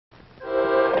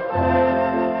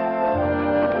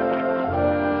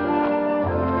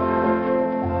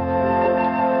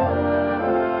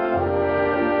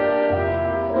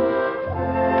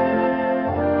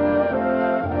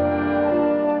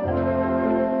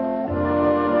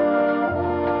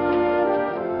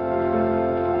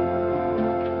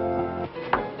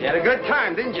good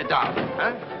time, didn't you, Dolly?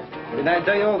 Huh? Didn't I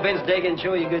tell you old Vince Dagen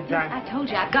show you a good time? I told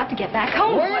you I've got to get back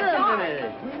home. Wait a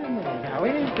minute. Now,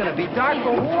 it ain't gonna be dark,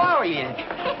 but who are you?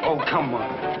 Oh, come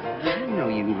on. You know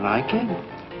you like it.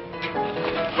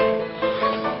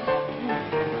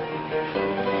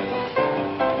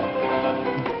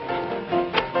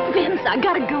 Vince, I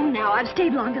gotta go now. I've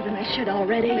stayed longer than I should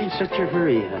already. In such a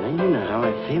hurry, honey. You know how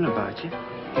I feel about you.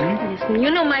 Listen,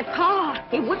 you know my pa.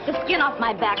 He whipped the skin off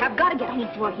my back. I've got to get home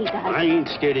before he does. I ain't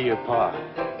scared of your pa.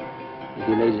 If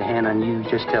he lays a hand on you,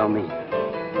 just tell me.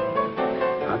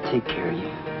 I'll take care of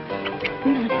you.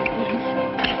 No,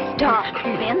 Vince. Stop,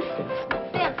 Vince.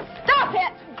 Vince, stop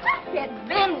it. Stop it,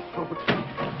 Vince.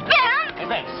 Vince! Hey,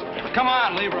 Vince, come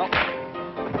on, leave her.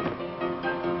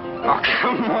 Oh,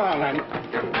 come on, honey.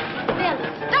 Vince,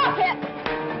 stop it.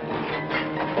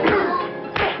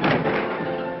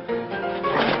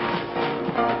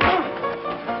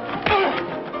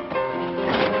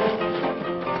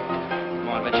 Come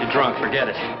on, Vince, you're drunk. Forget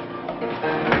it.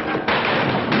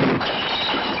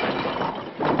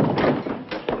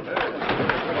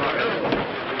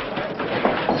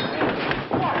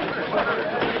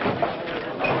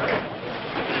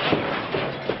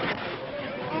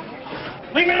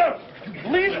 Leave me alone!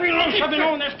 Leave me alone! I've been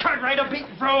on this Cartwright a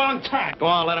beating for a long time. Go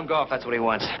on, let him go if that's what he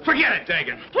wants. Forget it,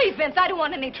 Dagen. Please, Vince, I don't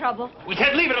want any trouble. We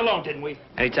said leave it alone, didn't we?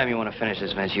 Anytime you want to finish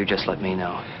this, Vince, you just let me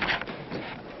know.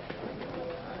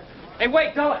 Hey,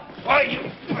 wait, Dolly. Why, you...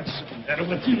 What's the matter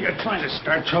with you? You're trying to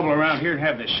start trouble around here and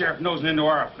have the sheriff nosing into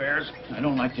our affairs. I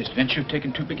don't like this, Vince. You're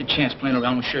taking too big a chance playing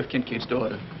around with Sheriff Kincaid's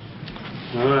daughter.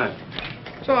 All right.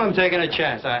 So I'm taking a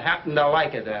chance. I happen to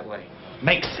like it that way.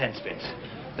 Makes sense, Vince.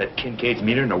 That Kincaid's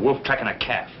meaner than a wolf tracking a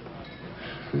calf.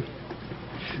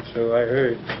 So I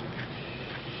heard.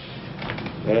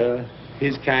 Well,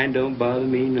 his kind don't bother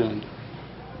me none.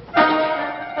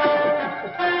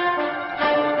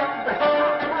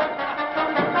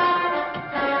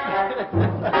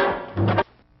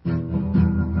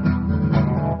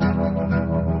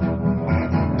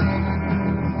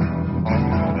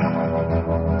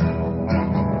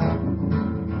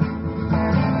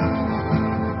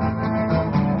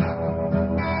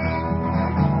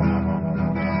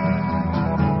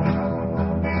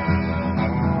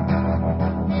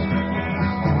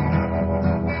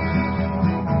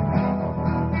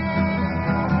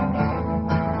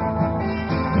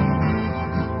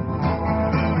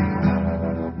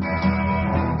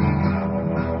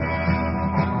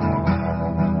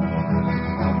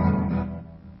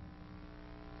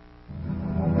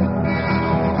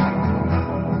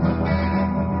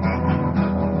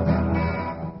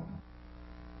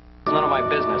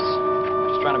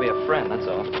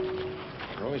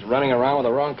 Running around with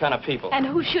the wrong kind of people. And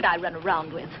who should I run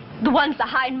around with? The ones the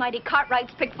high and mighty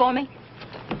Cartwrights picked for me?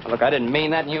 Look, I didn't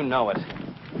mean that, and you know it.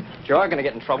 But you are going to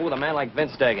get in trouble with a man like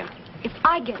Vince Dagen. If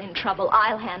I get in trouble,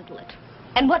 I'll handle it.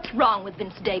 And what's wrong with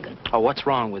Vince Dagen? Oh, what's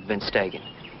wrong with Vince Dagen?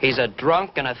 He's a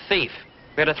drunk and a thief.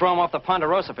 We had to throw him off the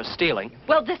Ponderosa for stealing.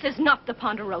 Well, this is not the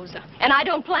Ponderosa. And I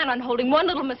don't plan on holding one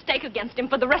little mistake against him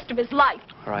for the rest of his life.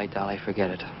 All right, Dolly, forget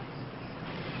it.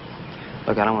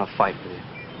 Look, I don't want to fight with you.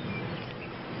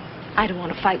 I don't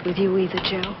want to fight with you either,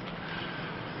 Joe.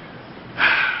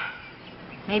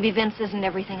 Maybe Vince isn't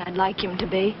everything I'd like him to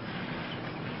be,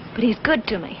 but he's good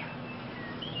to me.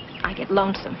 I get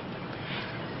lonesome.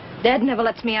 Dad never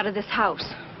lets me out of this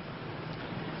house.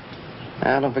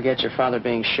 Now, don't forget your father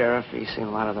being sheriff. He's seen a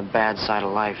lot of the bad side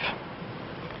of life.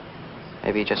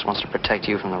 Maybe he just wants to protect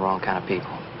you from the wrong kind of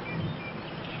people.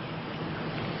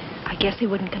 I guess he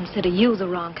wouldn't consider you the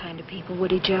wrong kind of people,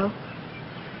 would he, Joe?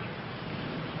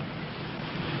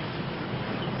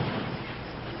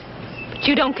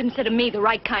 You don't consider me the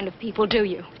right kind of people, do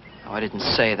you? Oh, I didn't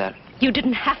say that. You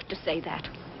didn't have to say that,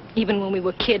 even when we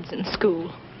were kids in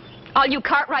school. All you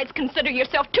Cartwrights consider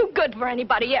yourself too good for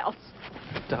anybody else.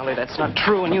 Dolly, that's not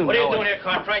true, and you know it. What are you doing here,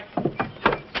 Cartwright?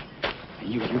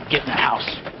 You get in the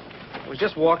house. I was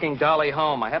just walking Dolly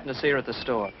home. I happened to see her at the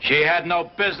store. She had no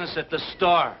business at the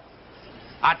store.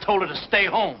 I told her to stay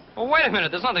home. Well, wait a minute.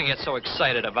 There's nothing to get so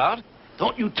excited about.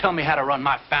 Don't you tell me how to run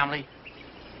my family.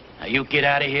 Now, you get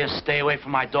out of here, stay away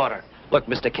from my daughter. Look,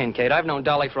 Mr. Kincaid, I've known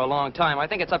Dolly for a long time. I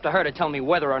think it's up to her to tell me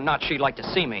whether or not she'd like to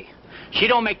see me. She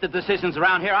don't make the decisions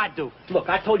around here, I do. Look,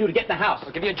 I told you to get in the house.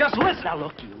 Look, if you just listen. Now,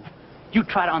 look, you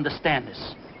try to understand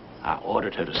this. I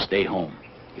ordered her to stay home.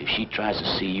 If she tries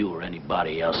to see you or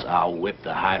anybody else, I'll whip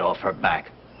the hide off her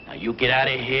back. Now, you get out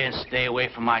of here and stay away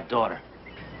from my daughter.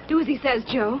 Do as he says,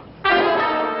 Joe.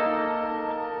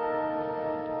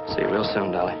 See you real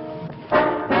soon, Dolly.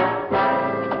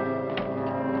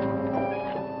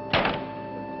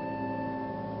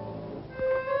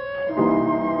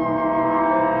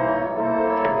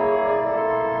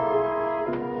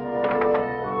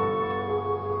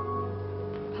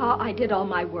 did all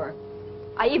my work.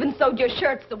 I even sewed your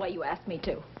shirts the way you asked me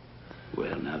to.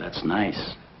 Well, now that's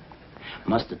nice.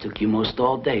 Must have took you most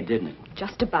all day, didn't it?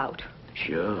 Just about.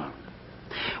 Sure.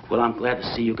 Well, I'm glad to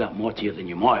see you got more to you than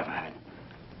your ma ever had.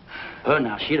 Her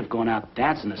now, she'd have gone out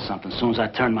dancing or something as soon as I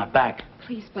turned my back.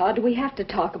 Please, Pa, do we have to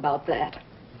talk about that?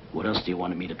 What else do you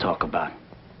want me to talk about?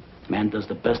 Man does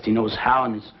the best he knows how,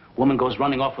 and his woman goes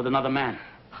running off with another man.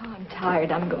 Pa, I'm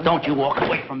tired. I'm going. Don't you walk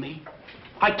away from me.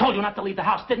 I told you not to leave the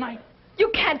house, didn't I? You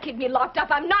can't keep me locked up.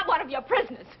 I'm not one of your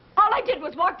prisoners. All I did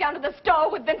was walk down to the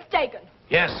store with Vince Dagen.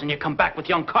 Yes, and you come back with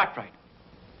young Cartwright.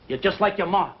 You're just like your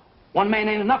ma. One man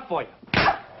ain't enough for you.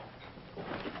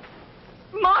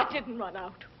 Ma didn't run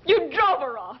out. You drove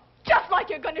her off, just like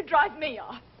you're going to drive me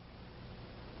off.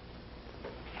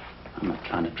 I'm not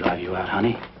trying to drive you out,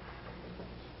 honey.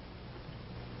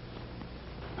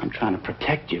 I'm trying to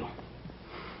protect you.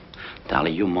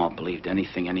 Dolly, your ma believed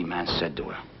anything any man said to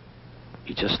her.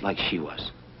 You're just like she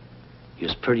was. You're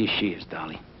as pretty as she is,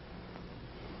 Dolly.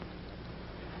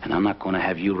 And I'm not going to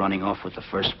have you running off with the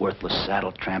first worthless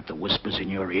saddle tramp that whispers in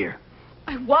your ear.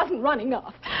 I wasn't running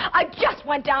off. I just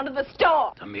went down to the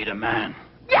store. To meet a man.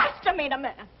 Yes, to meet a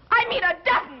man. I meet a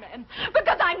dozen men.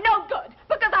 Because I'm no good.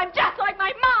 Because I'm just like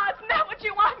my ma. Isn't that what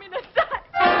you want me to say?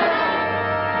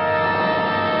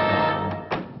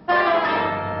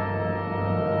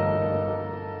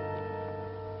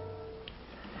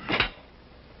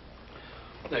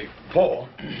 Hey, Paul,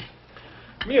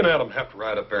 me and Adam have to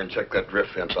ride up there and check that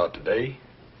drift fence out today.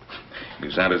 You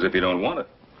sound as if you don't want it.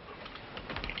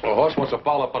 Well, Hoss wants to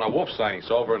follow up on a wolf sighting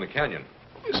saw over in the canyon.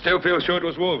 You still feel sure it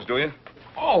was wolves, do you?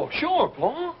 Oh, sure,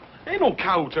 Paul. Ain't no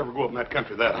coyotes ever go up in that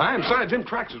country that high, and besides, them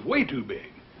tracks is way too big.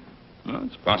 Well,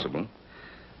 it's possible.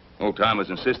 Old-timers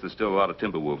insist there's still a lot of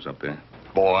timber wolves up there.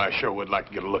 Boy, I sure would like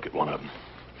to get a look at one of them.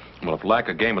 Well, if lack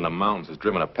of game in the mountains has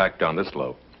driven a pack down this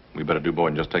low, we better do more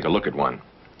than just take a look at one.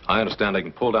 I understand they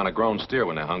can pull down a grown steer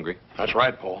when they're hungry. That's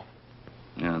right, Paul.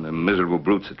 Yeah, the miserable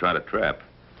brutes that try to trap.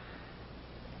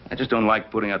 I just don't like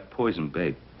putting out poison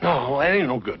bait. No, that ain't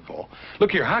no good, Paul.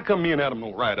 Look here, how come me and Adam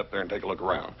don't ride up there and take a look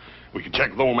around? We could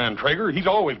check with old man Trager. He's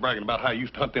always bragging about how he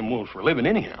used to hunt them wolves for a living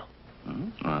anyhow.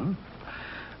 Well,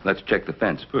 let's check the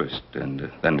fence first,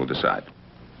 and then we'll decide.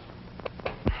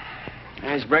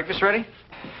 Is breakfast ready?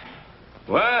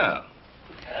 Well,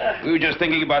 we were just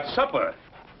thinking about supper.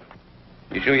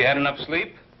 You sure you had enough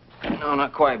sleep? No,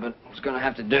 not quite, but it's going to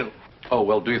have to do. Oh,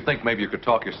 well, do you think maybe you could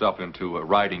talk yourself into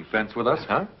riding fence with us,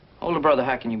 huh? Older brother,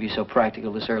 how can you be so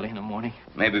practical this early in the morning?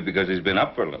 Maybe because he's been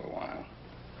up for a little while.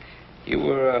 You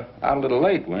were out a little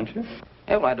late, weren't you?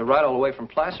 Yeah, well, I had to ride all the way from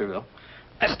Placerville.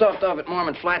 I stopped off at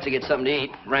Mormon Flats to get something to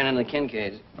eat. Ran into the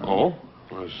Kincaids. Oh?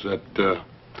 Was that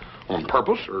on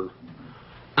purpose or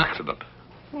accident?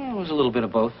 Yeah, it was a little bit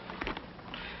of both.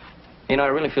 You know, I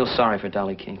really feel sorry for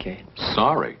Dolly Kincaid.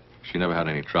 Sorry. She never had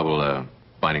any trouble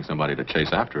finding somebody to chase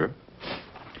after her.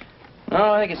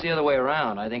 No, I think it's the other way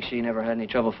around. I think she never had any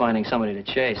trouble finding somebody to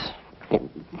chase. Well,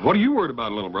 what are you worried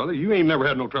about, little brother? You ain't never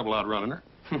had no trouble outrunning her.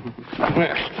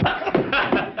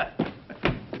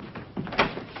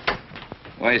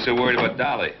 Why are you so worried about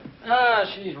Dolly?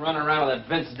 She's running around with that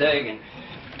Vince Dagen.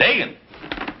 Dagen?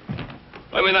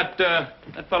 I mean,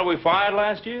 that fellow we fired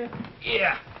last year?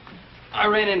 Yeah. I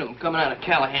ran into him coming out of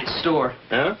Callahan's store.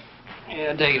 Huh?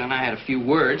 Yeah, Dagen and I had a few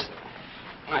words.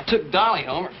 When I took Dolly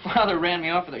home, her father ran me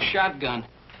off with a shotgun.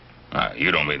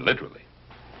 You don't mean literally.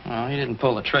 Well, he didn't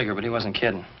pull the trigger, but he wasn't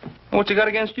kidding. What's he got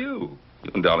against you?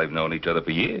 You and Dolly have known each other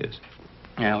for years.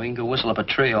 Yeah, we can go whistle up a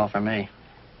tree all for me.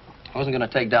 I wasn't going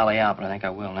to take Dolly out, but I think I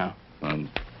will now. Well,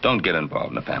 don't get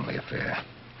involved in a family affair.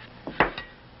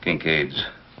 Kincaid's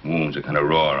wounds are kind of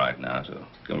raw right now, so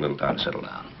give him a little time to settle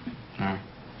down.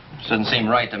 It doesn't seem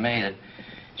right to me that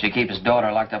she keep his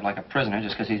daughter locked up like a prisoner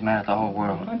just because he's mad at the whole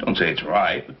world. I don't say it's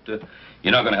right, but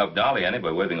you're not going to help Dolly any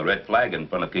by waving a red flag in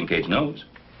front of Kincaid's nose.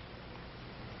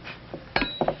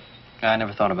 I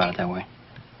never thought about it that way.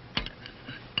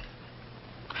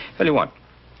 Tell you what,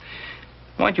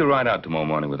 why don't you ride out tomorrow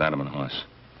morning with Adam and Hoss?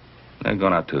 They're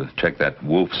going out to check that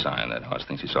wolf sign that Hoss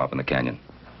thinks he saw up in the canyon.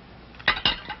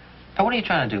 Now, what are you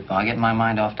trying to do, Pa? Get my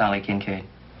mind off Dolly Kincaid?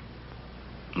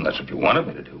 And that's what you wanted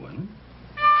me to do, wasn't it?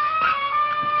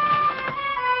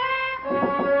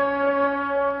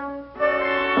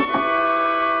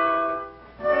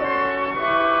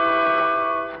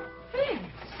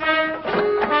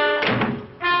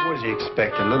 What was he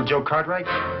expecting, little Joe Cartwright?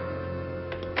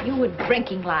 You were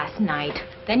drinking last night.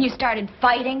 Then you started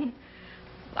fighting.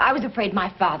 I was afraid my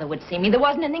father would see me. There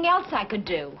wasn't anything else I could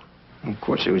do. Of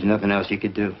course, there was nothing else you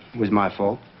could do. It was my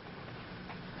fault.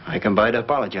 I come by to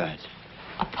apologize.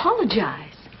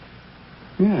 Apologize?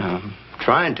 Yeah, I'm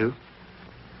trying to.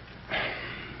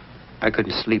 I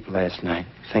couldn't sleep last night,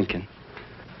 thinking.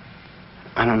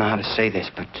 I don't know how to say this,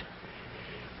 but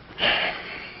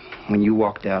when you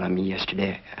walked out on me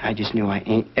yesterday, I just knew I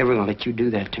ain't ever gonna let you do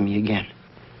that to me again.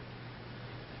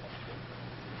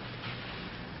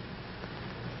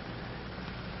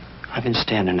 I've been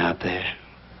standing out there,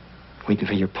 waiting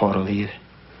for your pa to leave.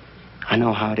 I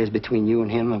know how it is between you and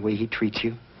him, the way he treats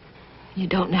you. You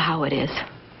don't know how it is.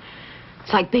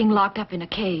 It's like being locked up in a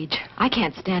cage. I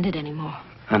can't stand it anymore.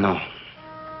 I know.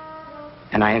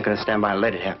 And I ain't gonna stand by and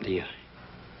let it happen to you.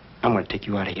 I'm gonna take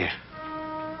you out of here.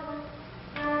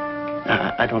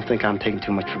 I don't think I'm taking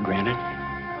too much for granted,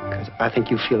 because I think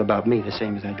you feel about me the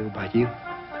same as I do about you.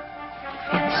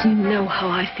 Vince, you know how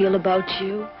I feel about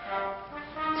you.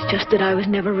 It's just that I was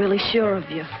never really sure of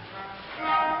you.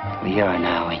 Well, you are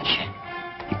now, ain't you?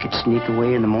 You could sneak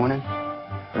away in the morning,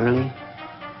 early,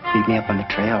 meet me up on the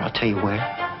trail. I'll tell you where.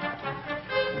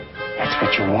 That's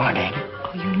what you want, ain't it?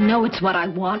 Oh, you know it's what I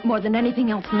want more than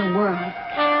anything else in the world.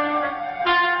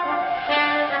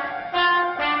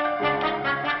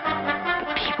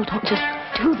 But people don't just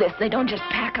do this. They don't just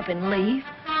pack up and leave.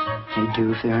 They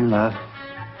do if they're in love.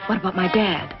 What about my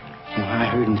dad? Well, I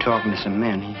heard him talking to some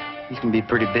men. He's going to be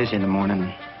pretty busy in the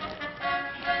morning.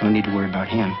 No need to worry about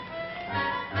him.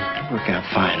 It'll work out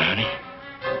fine, honey.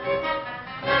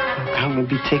 Look, I'm going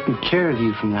to be taking care of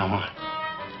you from now on.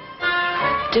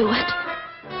 Do it?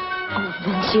 Oh,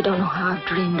 Vince, you don't know how I've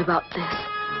dreamed about this.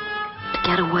 To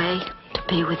get away, to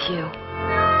be with you.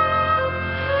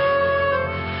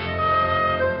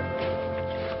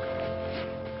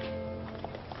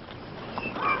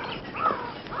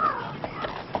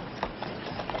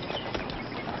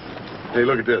 Hey,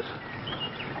 look at this.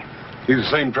 These are the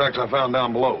same tracks I found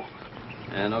down below.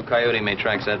 And no coyote made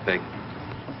tracks that big.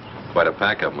 Quite a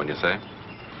pack of them, wouldn't you say?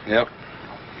 Yep.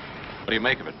 What do you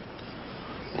make of it?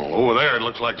 Well, over there, it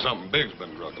looks like something big's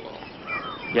been drugged along.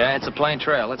 Yeah, it's a plain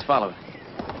trail. Let's follow it.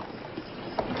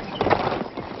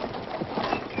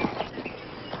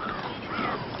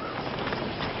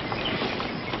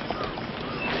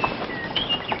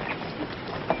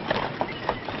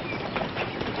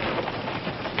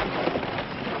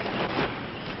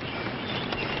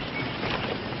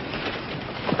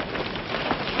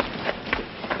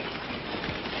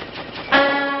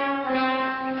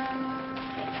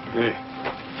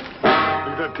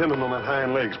 Tendon on that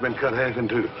hind leg's been cut half in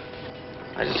two.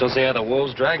 I just don't see how the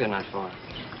wolves dragged him that far.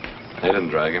 They didn't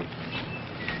drag him.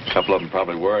 A couple of them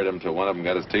probably worried him till one of them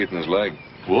got his teeth in his leg.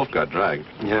 Wolf got dragged.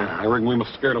 Yeah, I reckon we must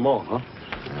have scared them off, huh?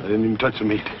 They didn't even touch the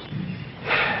meat.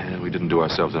 And we didn't do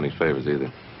ourselves any favors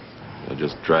either. They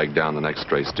just dragged down the next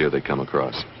stray steer they come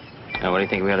across. Now, what do you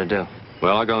think we ought to do?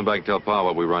 Well, I'll go back and tell Pa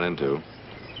what we run into.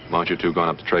 Why don't you two go on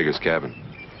up to Traeger's cabin?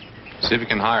 See if you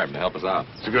can hire him to help us out.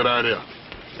 It's a good idea.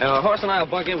 Horse and I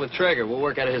will bunk in with Trager. We'll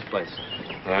work out of his place.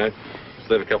 All right.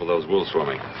 Save a couple of those wolves for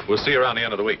me. We'll see you around the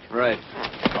end of the week. Right.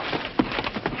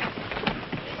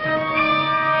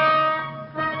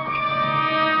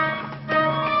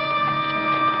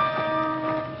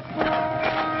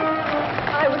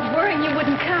 I was worrying you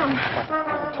wouldn't come.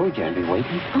 I told you I'd be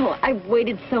waiting. Oh, I've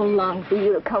waited so long for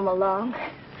you to come along.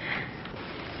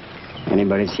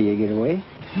 Anybody see you get away?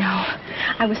 No,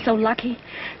 I was so lucky.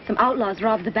 Some outlaws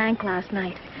robbed the bank last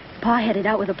night. Pa headed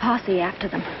out with a posse after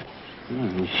them.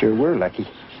 You sure were lucky.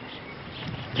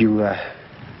 Did you,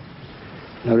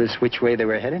 notice which way they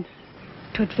were headed?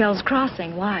 To Fell's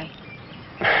Crossing. Why?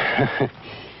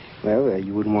 Well,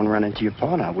 you wouldn't want to run into your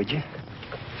pa now, would you?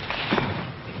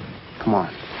 Come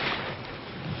on.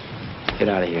 Get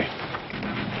out of here.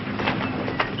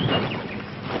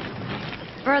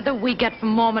 The further we get from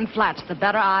Mormon Flats, the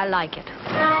better I like it.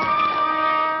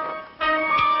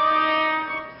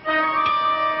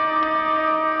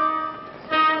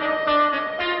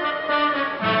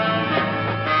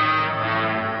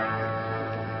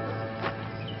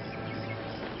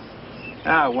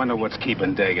 I wonder what's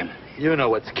keeping Dagen. You know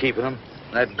what's keeping him.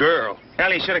 That girl.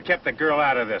 Hell, he should have kept the girl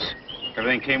out of this.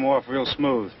 Everything came off real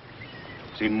smooth.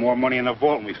 Seen more money in the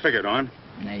vault than we figured on.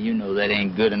 Now, you know that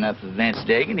ain't good enough for Vince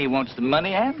Dagen. He wants the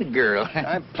money and the girl.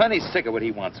 I'm plenty sick of what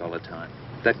he wants all the time.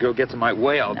 If that girl gets in my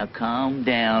way, I'll... Now, calm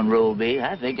down, Robie.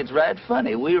 I think it's right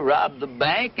funny. We robbed the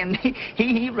bank, and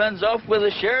he runs off with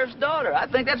the sheriff's daughter. I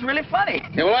think that's really funny.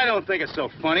 Yeah, well, I don't think it's so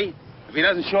funny. If he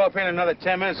doesn't show up here in another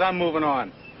 10 minutes, I'm moving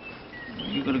on.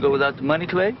 You gonna go without the money,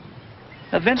 Clegg?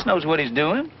 Now, Vince knows what he's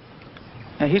doing.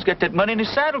 Now, he's got that money in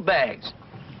his saddlebags.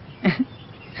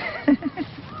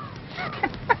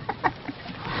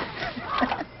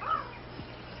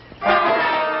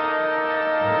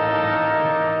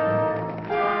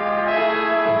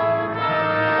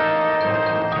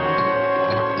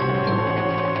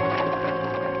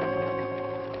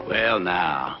 Well,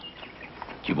 now.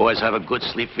 Did you boys have a good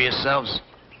sleep for yourselves?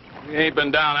 We ain't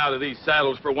been down out of these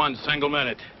saddles for one single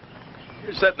minute.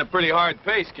 You're setting a pretty hard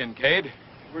pace, Kincaid.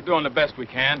 We're doing the best we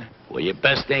can. Well, your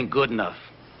best ain't good enough.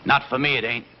 Not for me, it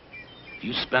ain't. If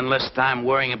you spend less time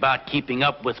worrying about keeping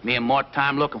up with me and more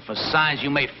time looking for signs, you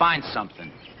may find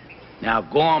something. Now,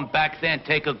 go on back there and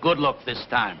take a good look this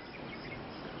time.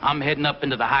 I'm heading up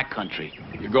into the high country.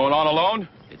 You're going on alone?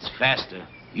 It's faster.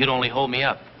 You'd only hold me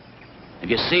up. If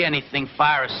you see anything,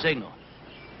 fire a signal.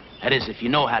 That is, if you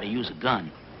know how to use a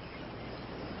gun.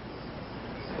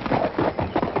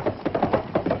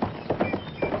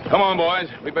 Come on, boys.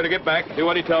 We better get back, do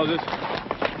what he tells us.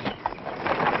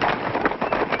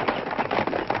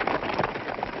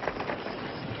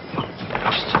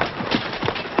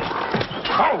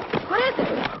 Oh! What is it?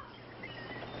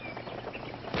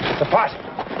 The posse.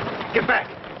 Get back.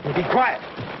 And be quiet.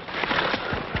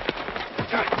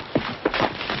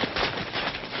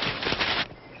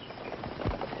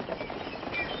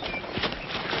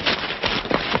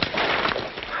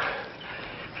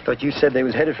 I thought you said they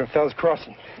was headed for Fell's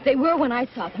Crossing. They were when I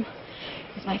saw them.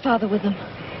 Was my father with them?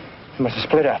 They must have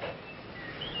split up.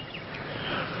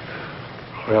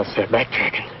 Or else they're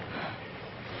backtracking.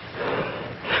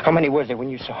 How many was there when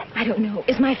you saw him? I don't know.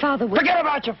 Is my father with... Forget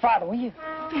about your father, will you?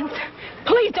 Vince,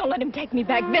 please don't let him take me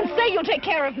back. Vince, say you'll take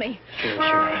care of me.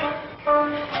 Sure.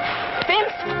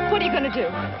 Vince, what are you going to do?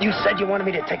 You said you wanted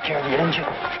me to take care of you, didn't you?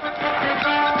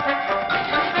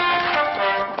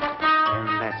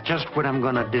 And that's just what I'm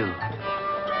going to do.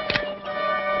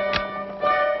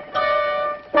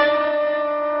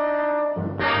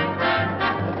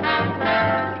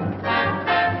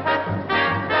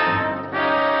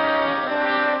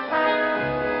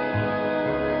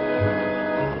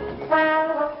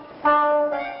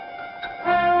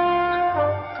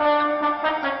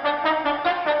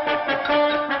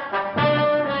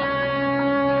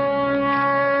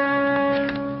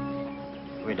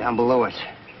 Down below us.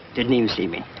 Didn't even see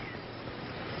me.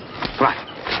 Come on,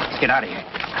 let's get out of here.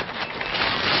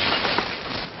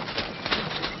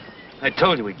 I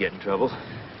told you we'd get in trouble.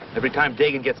 Every time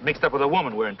Dagen gets mixed up with a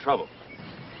woman, we're in trouble.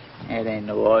 That ain't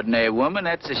no ordinary woman.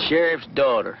 That's the sheriff's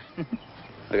daughter. Look,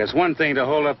 it's one thing to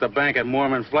hold up the bank at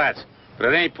Mormon Flats,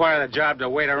 but it ain't part of the job to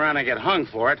wait around and get hung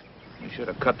for it. We should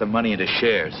have cut the money into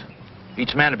shares.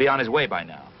 Each man would be on his way by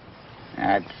now.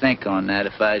 I'd think on that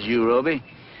if I was you, Robie.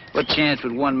 What chance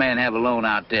would one man have alone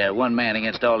out there? One man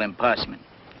against all them possemen.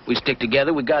 We stick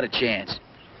together, we got a chance.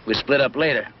 We split up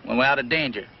later, when we're out of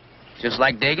danger. Just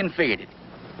like Dagen figured it.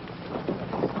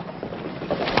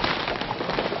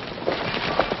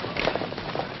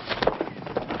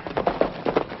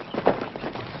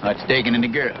 Oh, it's Dagen and the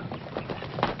girl.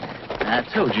 I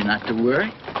told you not to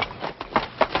worry.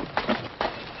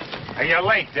 Hey, you're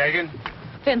late, Dagen.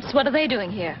 Vince, what are they doing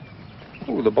here?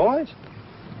 Who, the boys?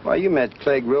 Why, you met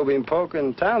Clegg, Robie, and Polk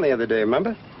in town the other day,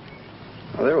 remember?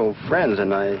 Well, they're old friends,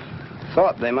 and I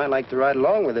thought they might like to ride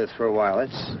along with us for a while.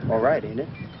 That's all right, ain't it?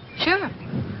 Sure.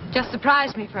 Just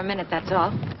surprised me for a minute, that's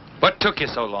all. What took you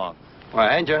so long? Well,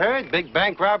 hadn't you heard? Big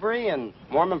bank robbery in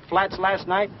Mormon Flats last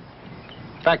night.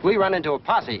 In fact, we run into a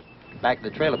posse back at the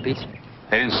trailer piece.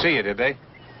 They didn't see you, did they?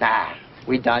 Nah,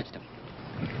 we dodged them.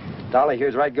 Dolly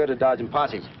here's right good at dodging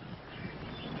posses.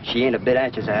 She ain't a bit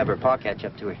anxious to have her pa catch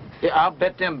up to her. Yeah, I'll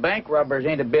bet them bank robbers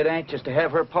ain't a bit anxious to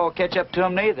have her pa catch up to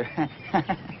them neither.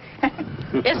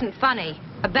 Isn't funny.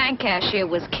 A bank cashier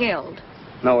was killed.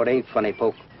 No, it ain't funny,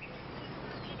 Polk.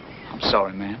 I'm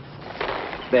sorry, man.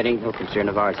 That ain't no concern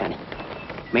of ours, honey.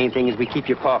 Main thing is we keep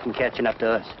your pa from catching up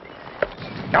to us.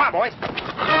 Come on, boys.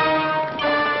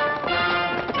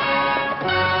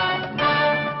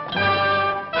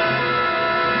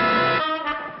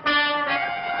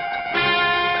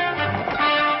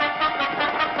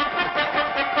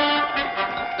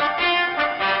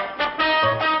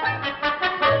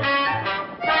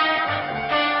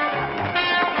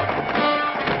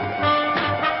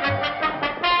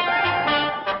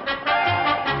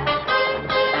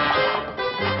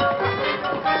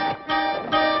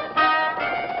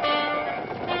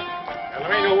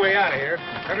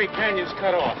 Every canyon's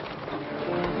cut off.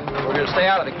 We're gonna stay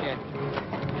out of the canyon.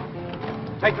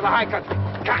 Take to the high country.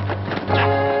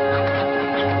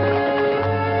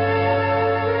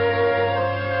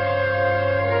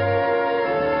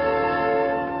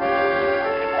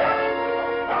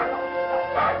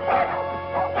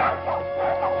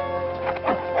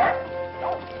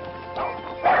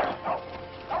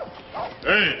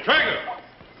 Hey, Trager!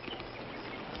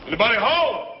 Anybody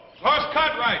home? Horse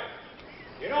Cartwright.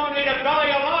 You don't need to belly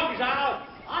your lungs out.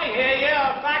 I hear you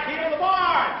back here in the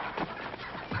barn.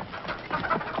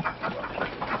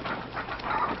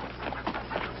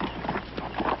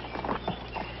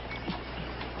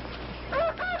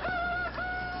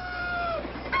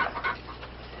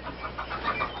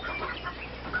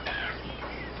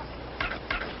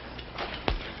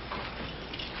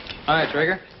 Hi,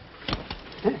 Trager.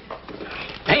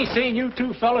 Ain't seen you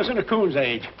two fellas in a coon's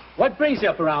age. What brings you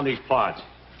up around these parts?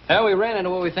 Well, we ran into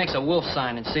what we think's a wolf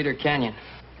sign in Cedar Canyon.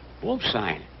 Wolf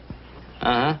sign?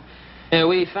 Uh-huh. Yeah,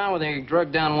 we found where they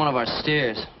drugged down one of our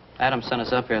steers. Adam sent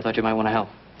us up here. I thought you might want to help.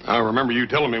 I remember you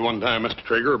telling me one time, Mr.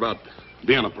 Trager, about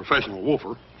being a professional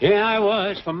wolfer. Yeah, I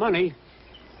was, for money.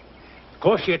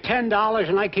 Cost you $10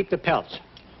 and I keep the pelts.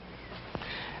 All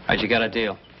right, you got a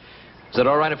deal. Is it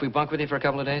all right if we bunk with you for a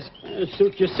couple of days?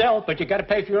 Suit yourself, but you got to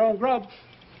pay for your own grub.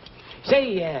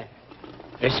 Say,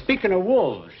 speaking of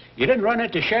wolves, you didn't run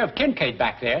into Sheriff Kincaid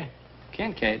back there.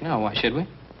 Kincaid? No, why should we?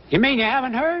 You mean you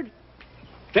haven't heard?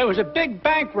 There was a big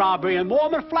bank robbery in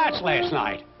Mormon Flats last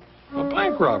night. A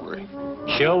bank robbery?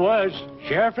 Sure was.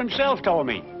 Sheriff himself told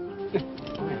me.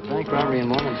 Bank robbery in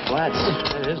Mormon Flats.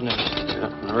 That is news.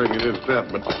 Yeah, I reckon it is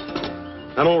that, but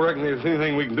I don't reckon there's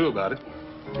anything we can do about it.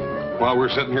 While we're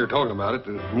sitting here talking about it,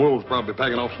 the wolves probably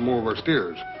packing off some more of our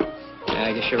steers. Yeah,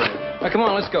 I guess you're right. All right, come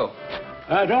on, let's go.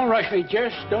 Don't rush me,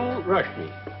 Jess. Don't rush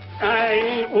me. I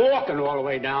ain't walking all the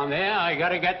way down there. I got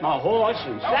to get my horse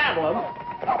and saddle him.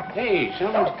 Hey,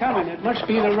 someone's coming. It must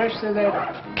be the rest of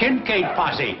that Kincaid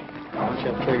posse. Why don't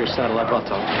you have Trager saddle up? I'll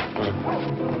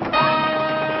talk.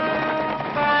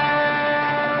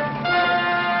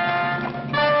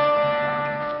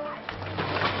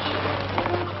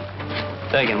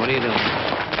 Dagen, what are you doing?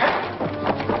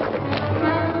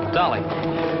 Dolly.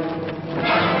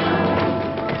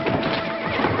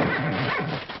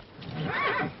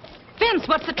 Vince,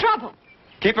 what's the trouble?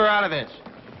 Keep her out of this.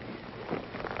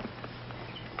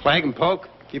 Clegg and Poke,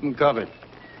 keep them covered.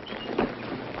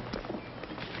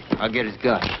 I'll get his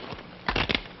gun.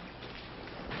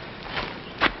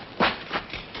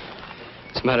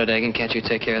 What's the matter, Dagen? Can't you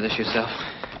take care of this yourself?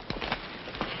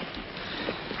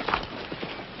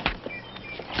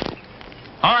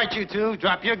 All right, you two,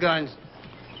 drop your guns.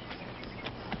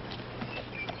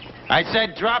 I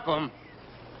said drop them.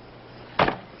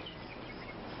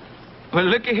 Well,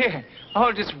 looky here.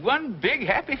 All just one big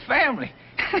happy family.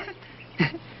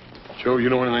 Joe, you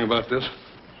know anything about this?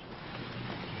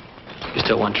 You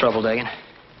still want trouble, Dagen?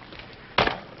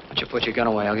 Why don't you put your gun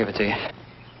away? I'll give it to you.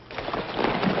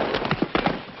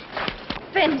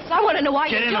 Vince, I want to know why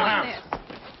Get you're in the doing house. this.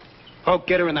 Poke,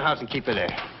 get her in the house and keep her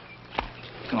there.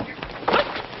 Come on.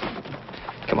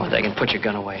 Come on, Dagen, put your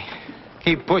gun away.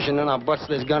 Keep pushing, and I'll bust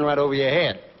this gun right over your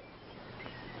head.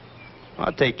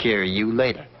 I'll take care of you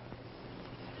later.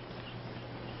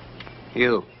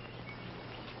 You.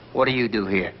 What do you do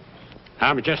here?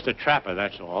 I'm just a trapper,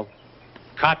 that's all.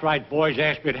 Cartwright boys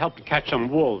asked me to help to catch some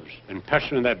wolves and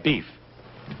pestering their beef.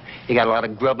 You got a lot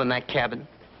of grub in that cabin?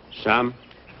 Some.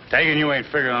 Dagen, you ain't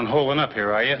figuring on holding up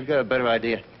here, are you? You got a better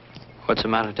idea. What's the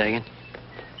matter, Dagen?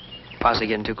 Posse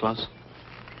getting too close?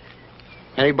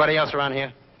 Anybody else around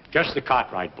here? Just the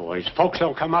Cartwright boys. Folks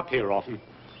don't come up here often.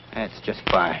 That's just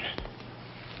fine.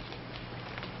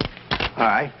 All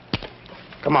right.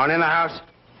 Come on, in the house.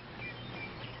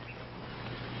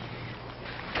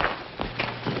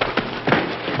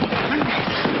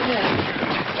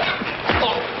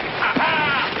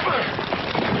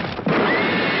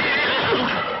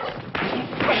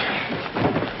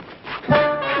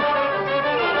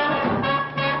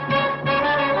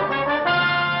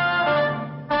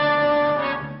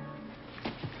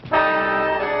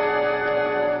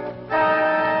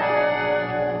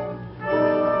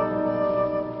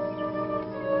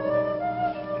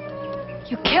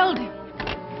 You killed him.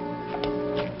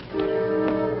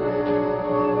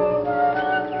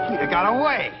 He'd have got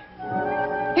away.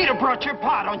 He'd have brought your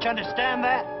pa, don't you understand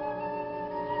that?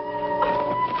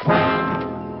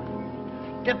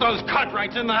 Get those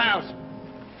Cartwrights in the house.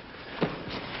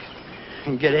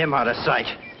 And get him out of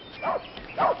sight.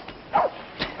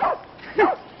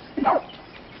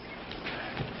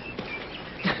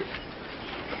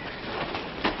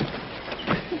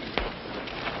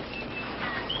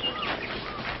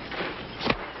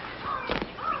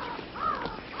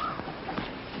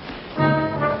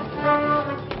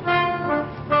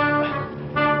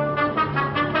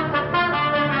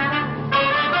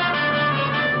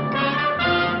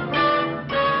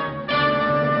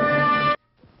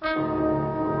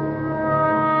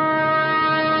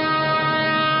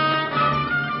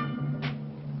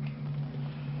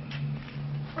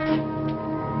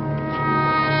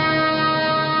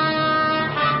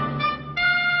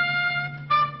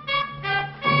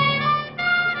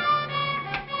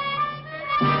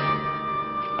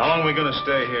 How long are we gonna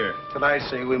stay here? Till I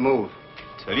say we move.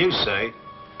 Till you say.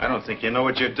 I don't think you know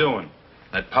what you're doing.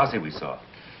 That posse we saw.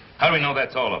 How do we know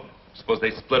that's all of them? Suppose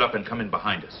they split up and come in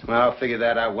behind us. Well, I'll figure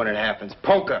that out when it happens.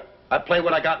 Poker, I play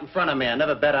what I got in front of me. I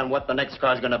never bet on what the next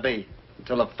car's gonna be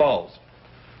until it falls.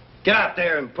 Get out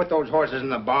there and put those horses in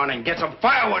the barn and get some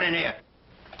firewood in here.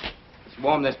 Let's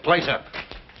warm this place up.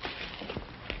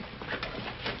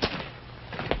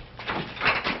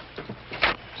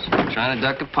 So you're trying to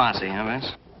duck the posse, huh,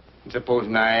 Vince?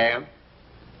 Supposing I am.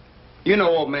 You know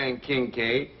old man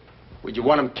Kincaid. Would you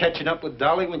want him catching up with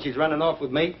Dolly when she's running off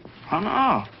with me? Oh,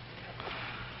 no.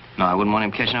 No, I wouldn't want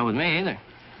him catching up with me either.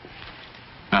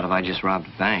 Not if I just robbed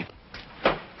a bank.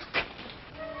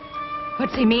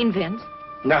 What's he mean, Vince?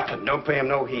 Nothing. Don't pay him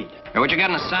no heed. Hey, what you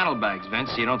got in the saddlebags,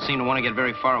 Vince? You don't seem to want to get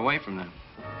very far away from them.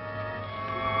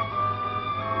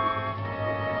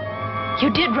 You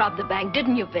did rob the bank,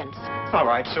 didn't you, Vince? All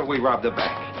right, so we robbed the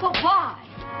bank. But why?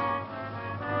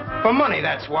 For money,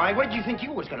 that's why. What did you think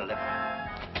you was gonna live on?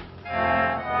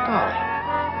 Dolly.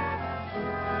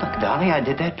 Look, Dolly, I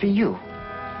did that for you.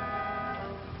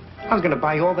 I was gonna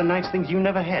buy you all the nice things you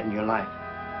never had in your life.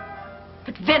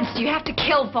 But, Vince, you have to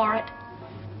kill for it.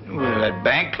 Well, that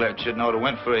bank clerk should know to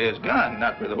went for his gun,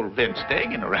 not with old Vince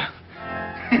Dagen around.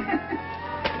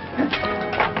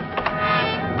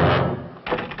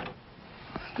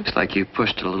 Looks like you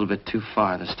pushed it a little bit too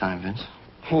far this time, Vince.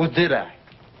 What did I?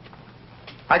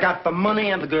 I got the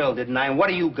money and the girl, didn't I? And what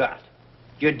do you got?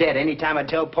 You're dead. Anytime I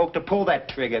tell Poke to pull that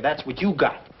trigger, that's what you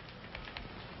got.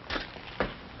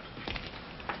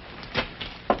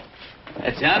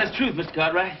 That's the honest truth, Mr.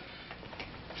 Cartwright.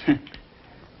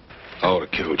 I ought to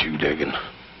killed you, Dagen.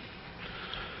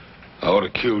 I ought to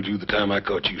killed you the time I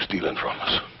caught you stealing from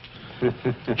us.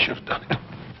 Should have done it.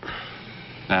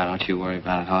 Now, don't you worry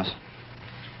about it, Hoss.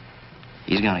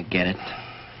 He's gonna get it.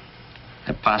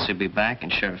 That posse will be back,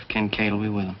 and Sheriff Kincaid will be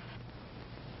with him.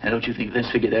 Now, don't you think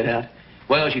Vince figured that out?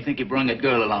 Why else you think you brung that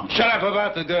girl along? Shut up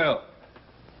about the girl.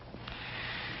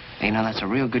 Hey, now, that's a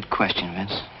real good question,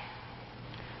 Vince.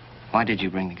 Why did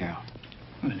you bring the girl?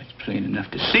 Well, it's plain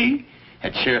enough to see.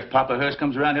 That Sheriff Papa Hearst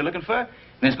comes around here looking for her.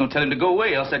 Vince gonna tell him to go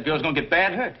away, else that girl's gonna get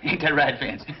bad hurt. Ain't that right,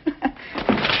 Vince?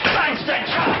 I said,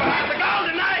 shut up about the girl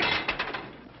tonight!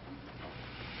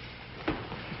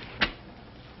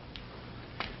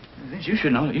 Vince, you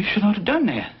should not have done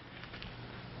that.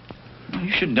 No,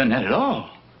 you shouldn't have done that at all.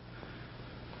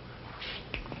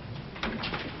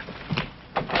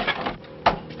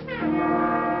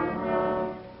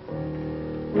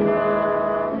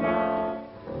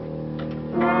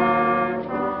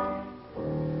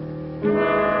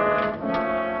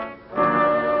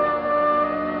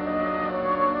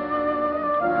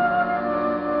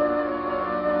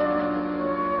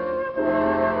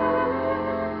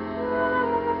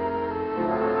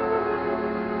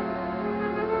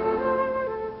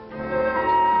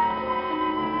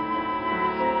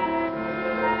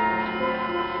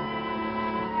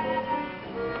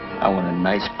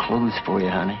 Nice clothes for you,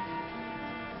 honey.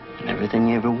 And everything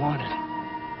you ever wanted.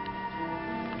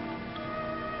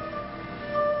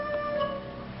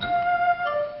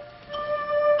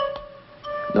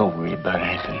 Don't worry about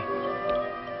anything.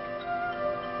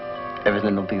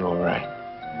 Everything will be all right.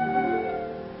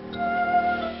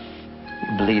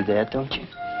 You believe that, don't you?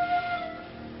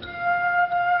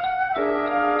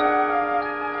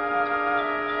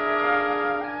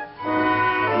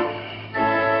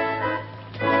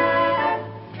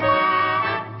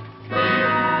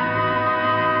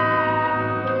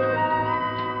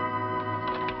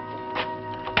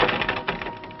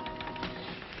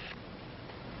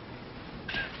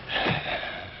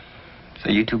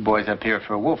 You two boys up here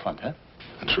for a wolf hunt, huh?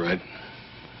 That's right.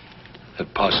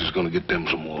 That posse's gonna get them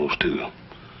some wolves, too.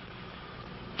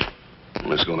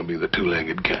 And it's gonna be the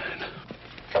two-legged kind.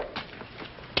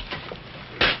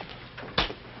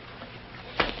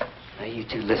 Now, you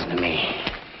two listen to me.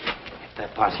 If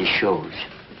that posse shows,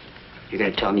 you're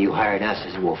gonna tell them you hired us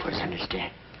as wolfers,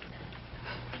 understand?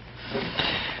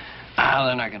 Ah,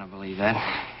 they're not gonna believe that.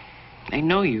 They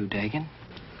know you, Dagen.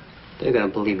 They're gonna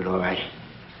believe it, all right.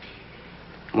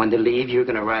 When they leave, you're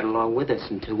gonna ride along with us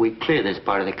until we clear this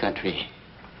part of the country.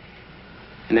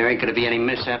 And there ain't gonna be any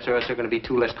mishaps, or else there are gonna be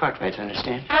two less Cartwrights,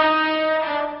 understand?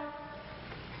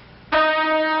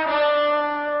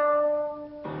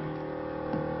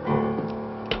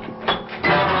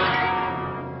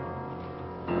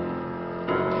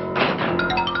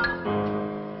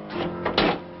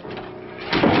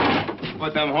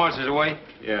 Put them horses away?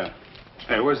 Yeah.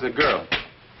 Hey, where's the girl?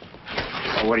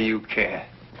 Well, what do you care?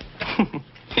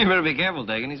 You better be careful,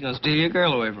 Dagen. He's gonna steal your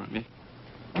girl away from you.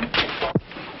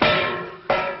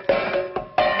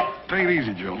 Take it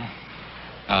easy, Joe.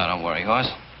 Oh, don't worry,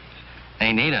 Hoss.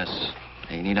 They need us.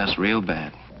 They need us real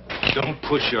bad. Don't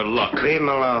push your luck. Leave him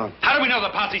alone. How do we know the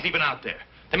posse's even out there?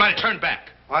 They might have turned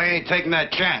back. I ain't taking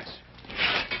that chance.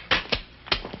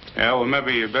 Yeah, well,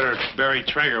 maybe you better bury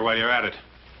Trager while you're at it.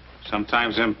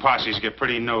 Sometimes them posses get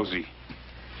pretty nosy.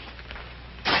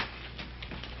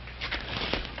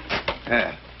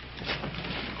 Yeah.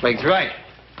 Clegg's right.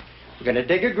 We're gonna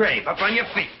dig a grave up on your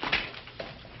feet.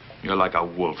 You're like a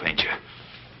wolf, ain't you?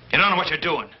 You don't know what you're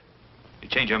doing. You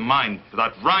change your mind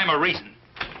without rhyme or reason.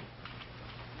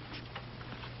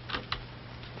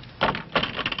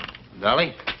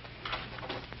 Dolly,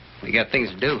 we got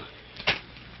things to do.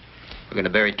 We're gonna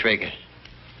bury Trager.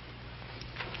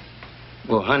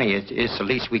 Well, honey, it's the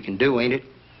least we can do, ain't it?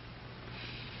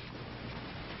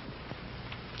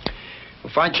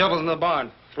 We'll find shovels in the barn.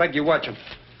 Clegg, you watch them.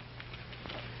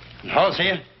 And Hall's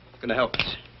here, gonna help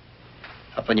us.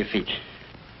 Up on your feet.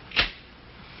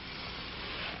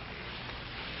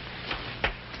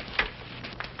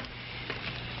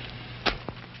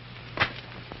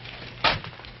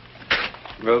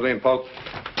 Robie and Polk.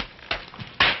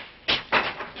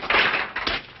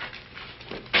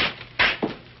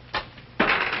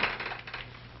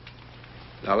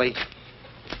 Dolly,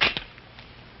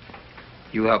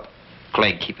 you help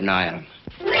Clegg keep an eye on him.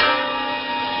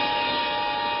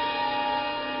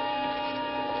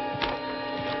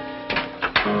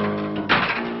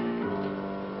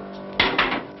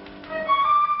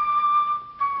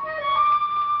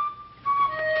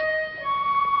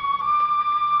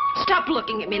 Stop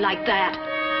looking at me like that.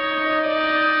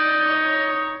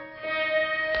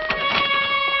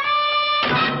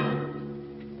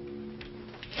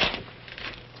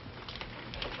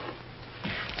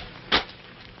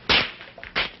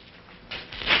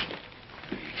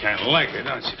 You kind of like her,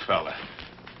 don't you, fella?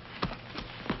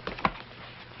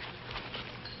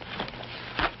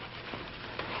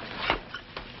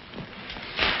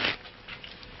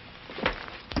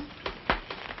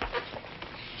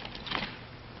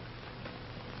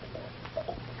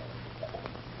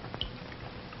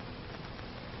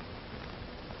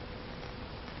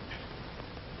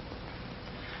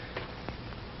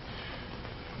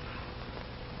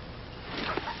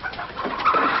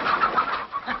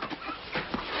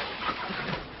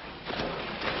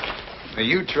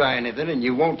 You try anything and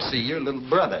you won't see your little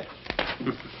brother.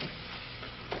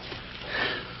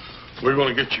 We're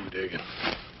gonna get you, Dagen.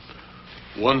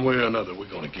 One way or another, we're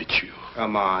gonna get you.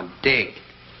 Come on, dig.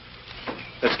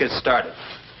 Let's get started.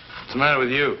 What's the matter with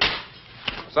you?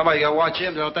 Somebody gotta watch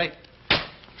him, don't they?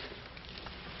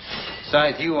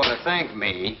 Besides, you want to thank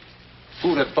me.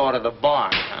 Who'd have thought of the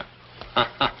barn, huh?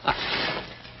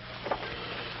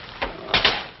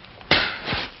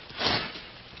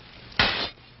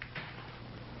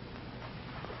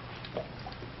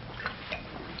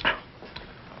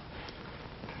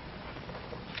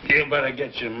 You better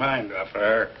get your mind off of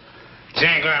her. She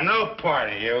ain't gonna have no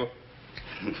part of you.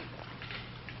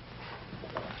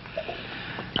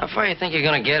 How far you think you're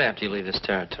gonna get after you leave this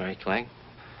territory, Clegg?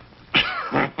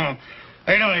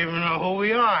 They don't even know who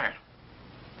we are.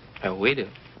 Oh, we do.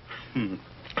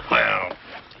 Well,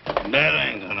 that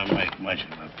ain't gonna make much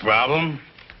of a problem.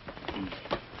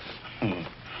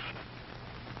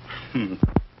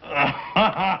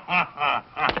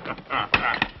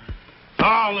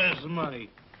 All this money.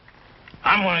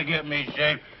 I'm gonna get me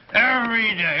shaved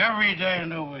every day in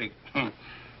the week.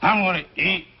 I'm gonna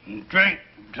eat and drink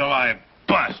until I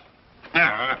bust.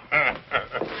 That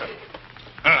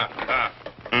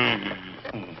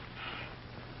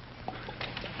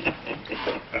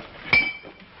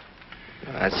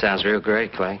sounds real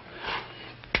great, Clegg.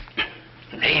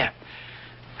 Hey,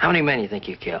 how many men do you think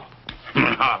you killed?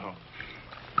 Well,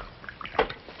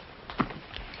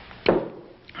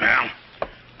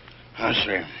 let's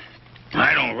see.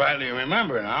 I don't rightly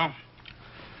remember now.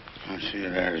 Let's see,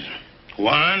 there's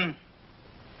 1,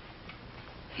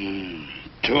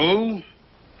 2.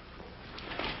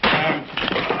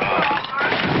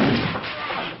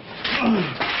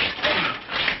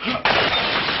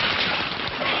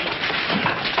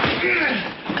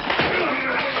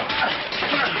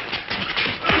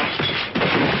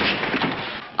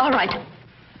 All right.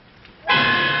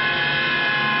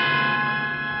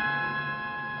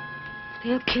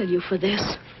 They'll kill you for this.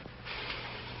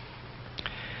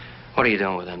 What are you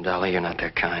doing with them, Dolly? You're not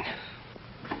their kind.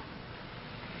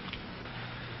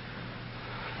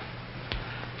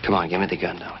 Come on, give me the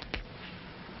gun, Dolly.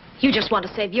 You just want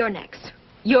to save your necks.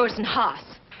 Yours and Haas.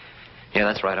 Yeah,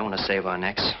 that's right. I want to save our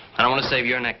necks. And I want to save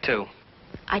your neck, too.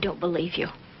 I don't believe you.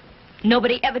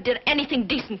 Nobody ever did anything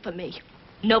decent for me.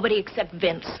 Nobody except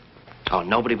Vince. Oh,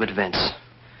 nobody but Vince.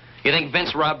 You think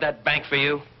Vince robbed that bank for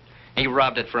you? He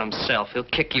robbed it for himself. He'll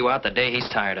kick you out the day he's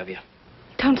tired of you.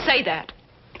 Don't say that.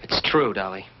 It's true,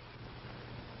 Dolly.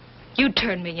 You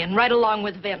turned me in right along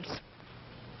with Vince.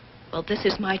 Well, this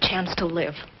is my chance to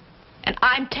live. And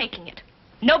I'm taking it.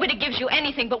 Nobody gives you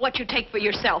anything but what you take for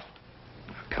yourself.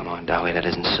 Come on, Dolly, that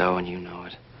isn't so, and you know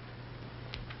it.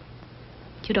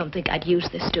 You don't think I'd use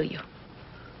this, do you?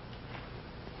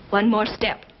 One more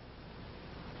step.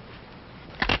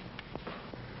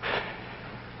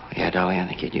 Yeah, Dolly, I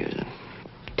think you'd use it.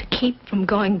 To keep from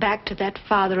going back to that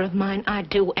father of mine, I'd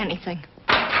do anything.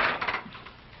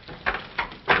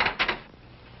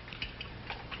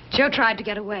 Joe tried to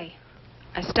get away.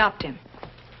 I stopped him.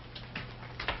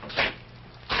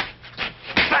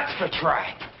 That's the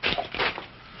try.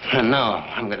 And now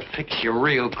I'm gonna fix you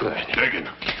real good. Dagen,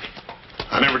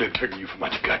 I never did figure you for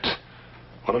much guts.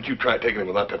 Why don't you try taking him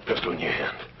without that pistol in your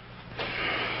hand?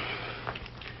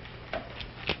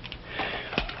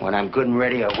 When I'm good and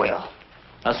ready, I will.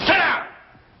 Now sit down!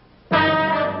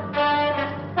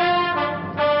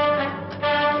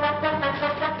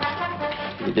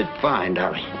 You did fine,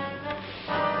 Dolly.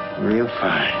 Real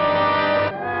fine.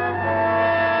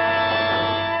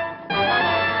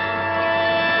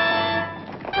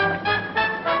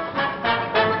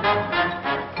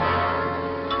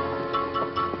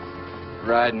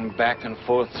 Riding back and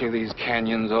forth through these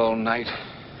canyons all night.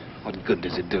 What good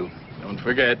does it do? Don't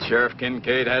forget, Sheriff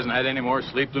Kincaid hasn't had any more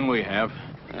sleep than we have.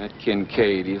 That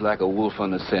Kincaid, he's like a wolf on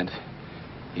the scent.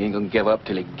 He ain't gonna give up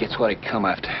till he gets what he come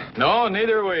after. No,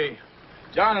 neither we.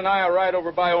 John and I will ride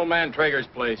over by old man Traeger's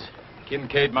place.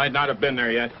 Kincaid might not have been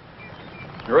there yet.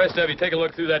 The rest of you take a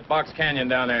look through that box canyon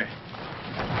down there.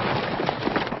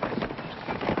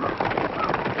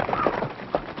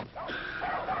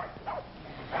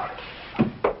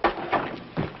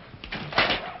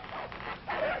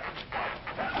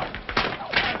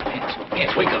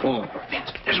 Vince, wake up.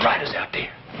 Vince, there's riders out there.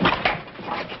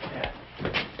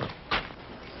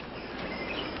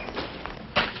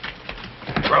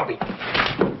 Robie.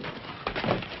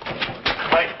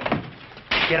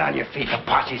 Get on your feet. The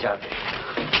posse's out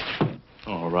there.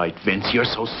 All right, Vince, you're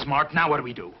so smart. Now what do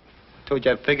we do? Told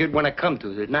you I figured when I come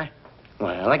to, didn't I?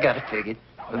 Well, I got it figured.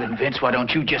 Well, then, Vince, why don't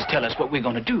you just tell us what we're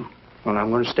going to do? Well,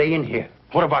 I'm going to stay in here.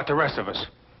 What about the rest of us?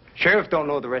 Sheriff don't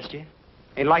know the rest of you.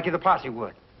 Ain't like you the posse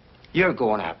would. You're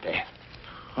going out there.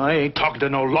 I ain't talking to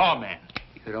no lawman.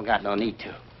 You don't got no need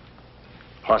to.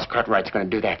 Hoss Cartwright's going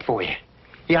to do that for you.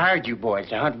 He hired you boys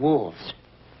to hunt wolves.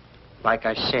 Like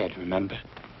I said, remember?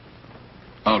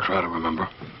 I'll try to remember.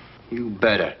 You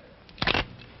better.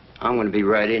 I'm going to be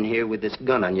right in here with this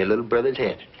gun on your little brother's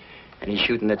head. Any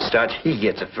shooting that starts, he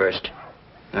gets it first.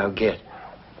 Now get.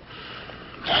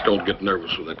 Just don't get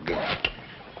nervous with that gun.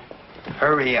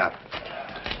 Hurry up.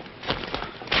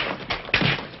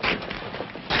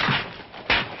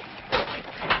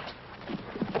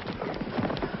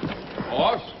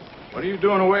 Boss, what are you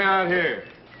doing away out here?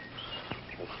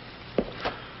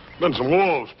 Been some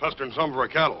wolves pestering some of our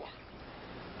cattle.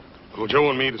 Well, Joe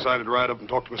and me decided to ride up and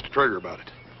talk to Mr. Trager about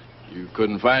it. You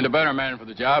couldn't find a better man for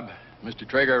the job. Mr.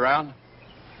 Trager around?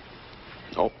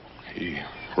 Nope. He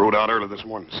rode out early this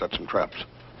morning to set some traps.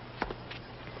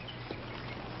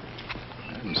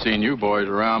 I haven't seen you boys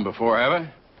around before, have I?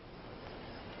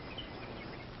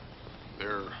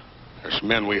 There's some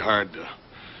men we hired to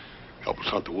help us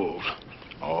hunt the wolves.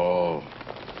 Oh.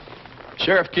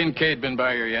 Sheriff Kincaid been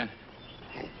by here yet?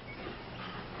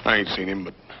 I ain't seen him,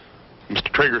 but Mr.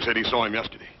 Trager said he saw him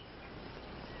yesterday.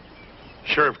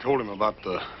 Sheriff told him about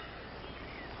the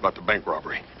bank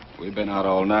robbery. We've been out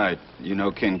all night. You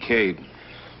know Kincaid.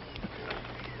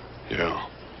 Yeah.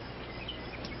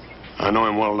 I know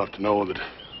him well enough to know that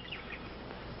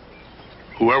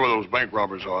whoever those bank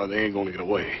robbers are, they ain't gonna get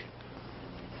away.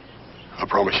 I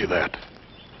promise you that.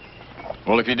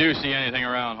 Well, if you do see anything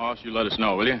around, Hoss, you let us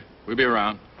know, will you? We'll be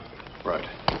around. Right.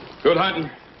 Good hunting.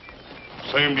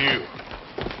 Same to you.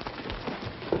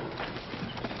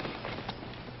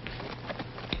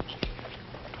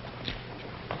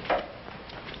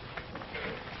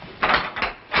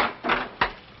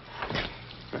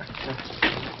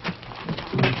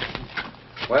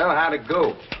 Well, how'd it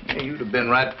go? Yeah, you'd have been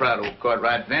right proud, old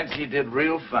Cartwright, Vince. He did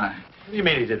real fine. What do you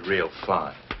mean he did real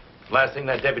fine? Last thing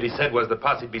that deputy said was the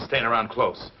posse'd be staying around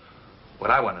close. What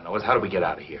I want to know is how do we get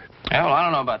out of here? Yeah, well, I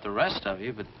don't know about the rest of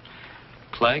you, but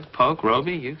Clegg, Poke,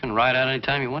 Robie, you can ride out any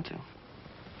time you want to.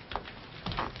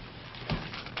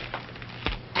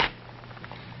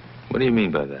 What do you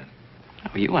mean by that?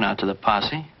 Well, you went out to the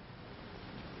posse.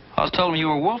 I was told them you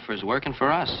were wolfers working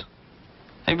for us.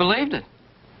 They believed it.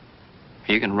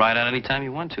 You can ride out any time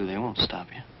you want to. They won't stop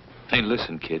you. Hey,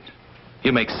 listen, kid.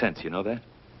 You make sense, you know that?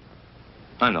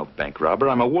 I'm no bank robber.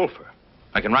 I'm a wolfer.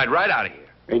 I can ride right out of here.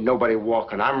 Ain't nobody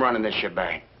walking. I'm running this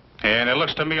shebang. And it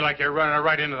looks to me like you're running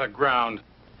right into the ground.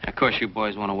 Of course, you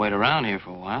boys want to wait around here for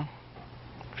a while.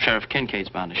 Sheriff Kincaid's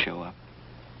bound to show up.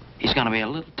 He's going to be a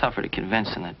little tougher to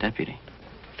convince than that deputy.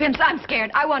 Vince, I'm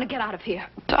scared. I want to get out of here.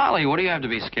 Dolly, what do you have to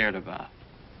be scared about?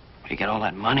 You get all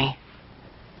that money?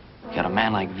 You got a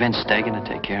man like Vince Dagen to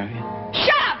take care of you?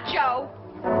 Shut up, Joe!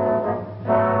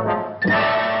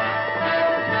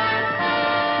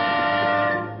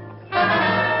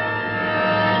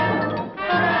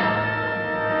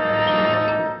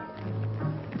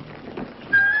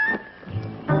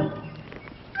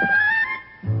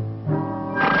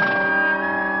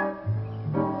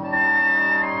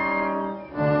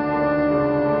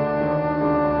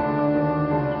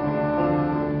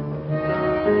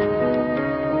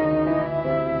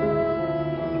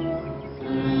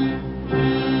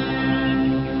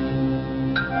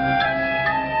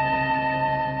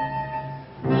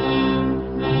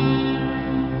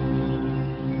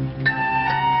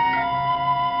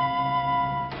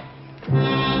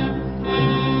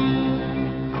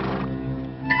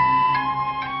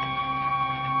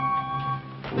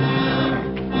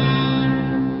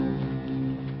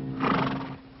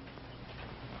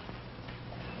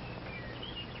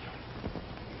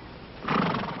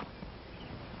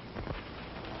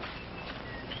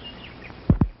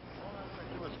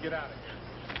 Get out of here.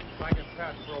 If I can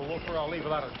pass for a wolfer, I'll leave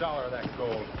without $1 of that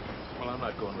gold. Well, I'm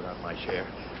not going without my share.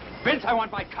 Vince, I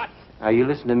want my cut. Now, you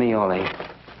listen to me, Ollie.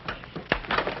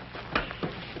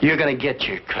 You're gonna get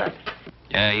your cut.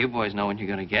 Yeah, you boys know when you're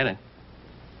gonna get it.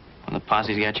 When the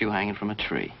posse's got you hanging from a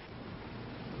tree.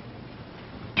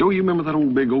 Joe, you remember that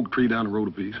old big oak tree down the road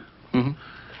a piece? Mm-hmm.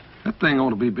 That thing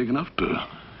ought to be big enough to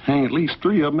hang at least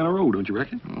 3 of them in a row, don't you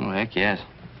reckon? Oh, heck yes.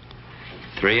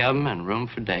 3 of them and room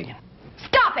for Dagen.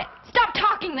 Stop it! Stop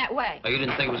talking that way! Oh, you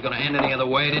didn't think it was going to end any other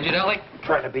way, did you, Dolly?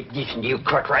 Try to be decent, you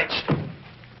Cartwrights.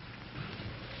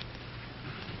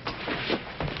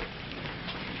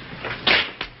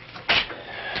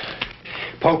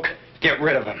 Poke, get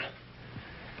rid of him.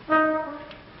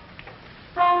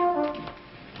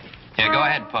 Yeah, go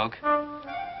ahead, Poke.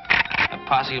 The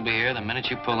posse will be here the minute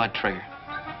you pull that trigger.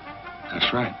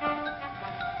 That's right.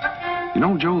 You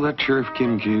know, Joe, that Sheriff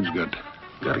Kincaid's got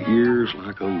ears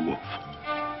like a wolf.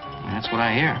 That's what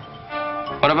I hear.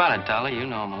 What about it, Dolly? You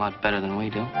know him a lot better than we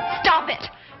do. Stop it!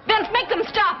 Vince, make them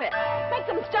stop it! Make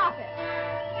them stop it!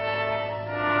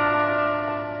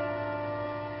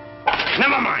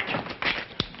 Never mind.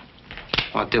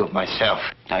 I'll do it myself.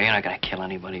 No, you're not going to kill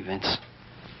anybody, Vince.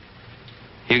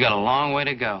 You got a long way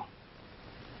to go.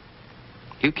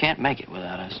 You can't make it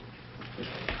without us.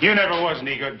 You never was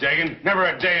any good, Dagen. Never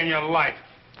a day in your life.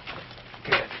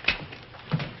 Good.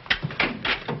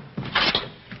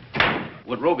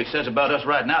 What Robie says about us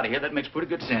riding out of here, that makes pretty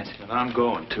good sense. And I'm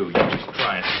going to. You just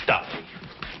try and stop me.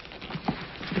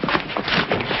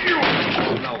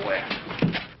 Nowhere.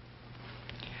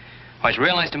 Well, it's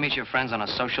real nice to meet your friends on a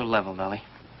social level, Dolly.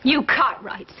 You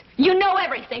Cartwrights. You know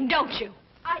everything, don't you?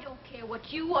 I don't care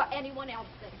what you or anyone else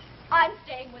thinks. I'm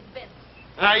staying with Vince.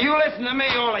 Now, you listen to me,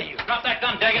 all of you. Drop that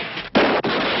gun, Dagen.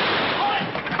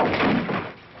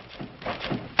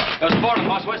 There's 4 of them,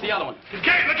 boss. Where's the other one?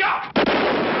 Kincaid, look out!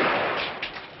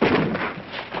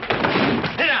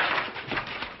 Sit down.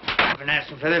 I've been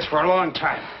asking for this for a long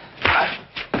time.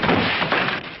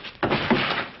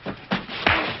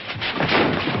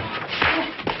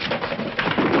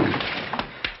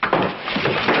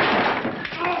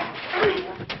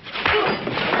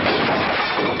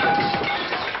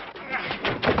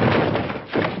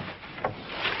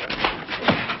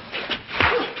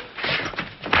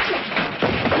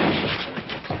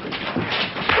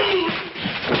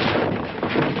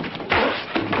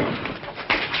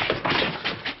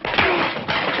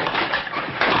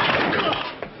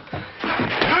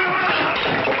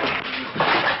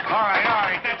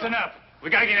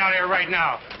 Right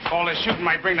now. All this shooting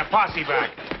might bring the posse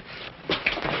back.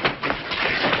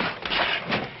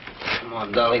 Come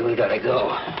on, Dolly, we gotta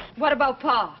go. What about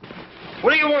Pa?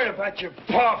 What are you worried about your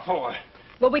pa for?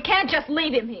 Well, we can't just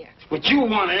leave him here. What you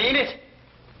wanted, ain't it?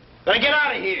 Gotta get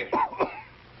out of here.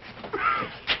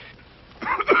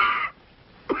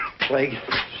 Clegg,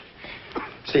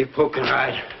 see if Poke can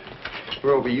ride.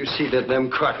 Robie, you see that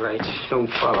them Cartwrights don't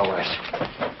follow us.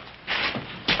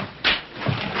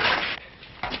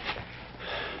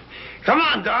 Come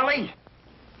on, Dolly.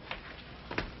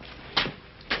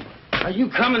 Are you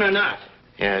coming or not?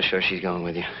 Yeah, sure, she's going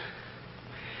with you.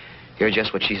 You're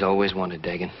just what she's always wanted,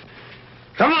 Dagen.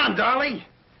 Come on, Dolly.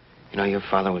 You know, your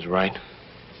father was right.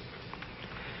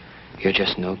 You're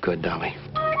just no good, Dolly.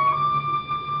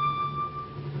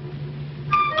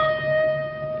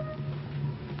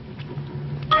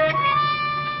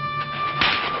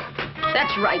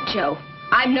 That's right, Joe.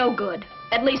 I'm no good.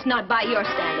 At least not by your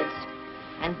standards.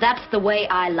 And that's the way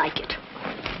I like it.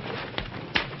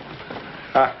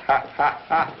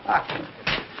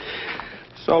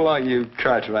 So long, you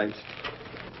Cartwrights.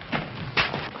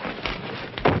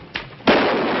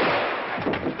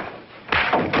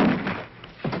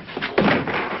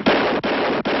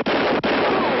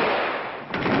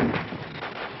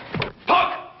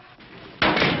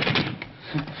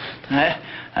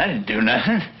 I didn't do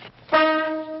nothing.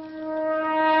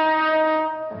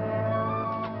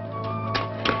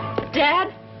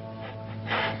 Dad?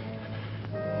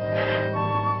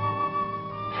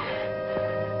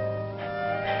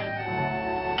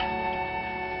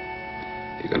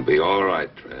 You're going to be all right,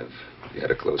 Trev. You had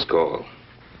a close call.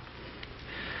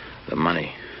 The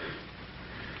money.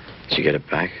 Did you get it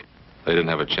back? They didn't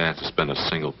have a chance to spend a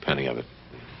single penny of it.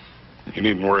 You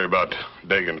needn't worry about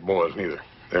Dagen's boys, neither.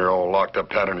 They're all locked up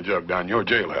tight in a jug down your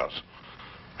jailhouse.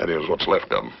 That is what's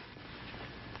left of them.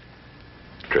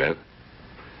 Trev,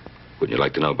 wouldn't you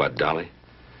like to know about Dolly?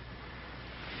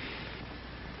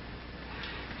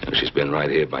 You know, she's been right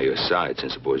here by your side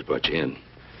since the boys brought you in.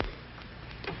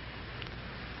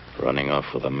 Running off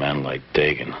with a man like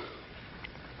Dagen.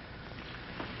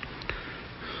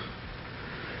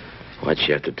 Why'd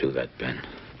she have to do that, Ben?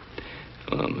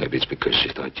 Well, maybe it's because she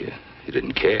thought you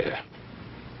didn't care.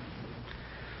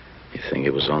 You think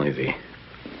it was only the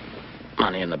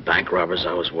money and the bank robbers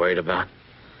I was worried about?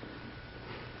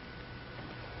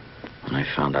 When I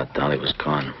found out Dolly was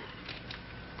gone,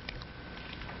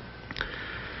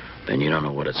 then you don't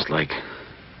know what it's like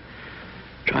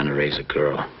trying to raise a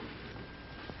girl.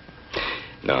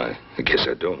 No, I guess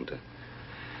I don't.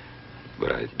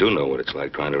 But I do know what it's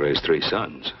like trying to raise 3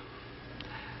 sons.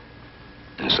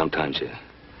 And sometimes you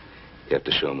have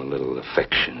to show them a little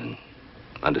affection and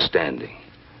understanding.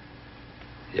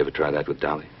 You ever try that with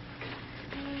Dolly?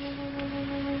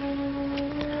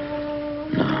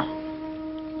 No.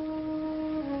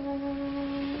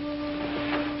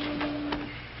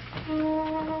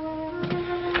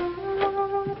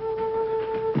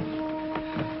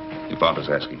 Your father's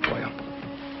asking for you.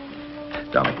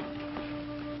 Dolly,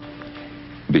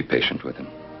 be patient with him.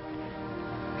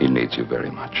 He needs you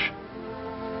very much.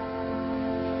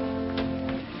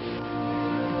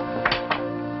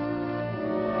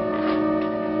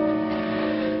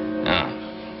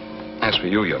 As for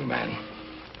you, young man,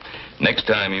 next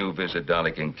time you visit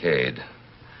Dolly Kincaid,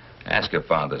 ask your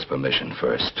father's permission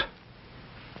first.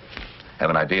 Have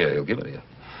an idea, he'll give it to you.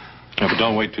 Yeah, but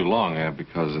don't wait too long,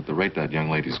 because at the rate that young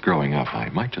lady's growing up, I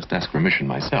might just ask permission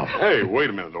myself. Hey, wait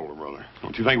a minute, older brother.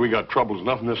 Don't you think we got troubles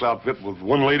enough in this outfit with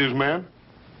one ladies' man?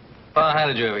 Well, how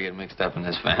did you ever get mixed up in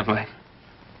this family?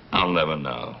 I'll never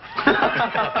know.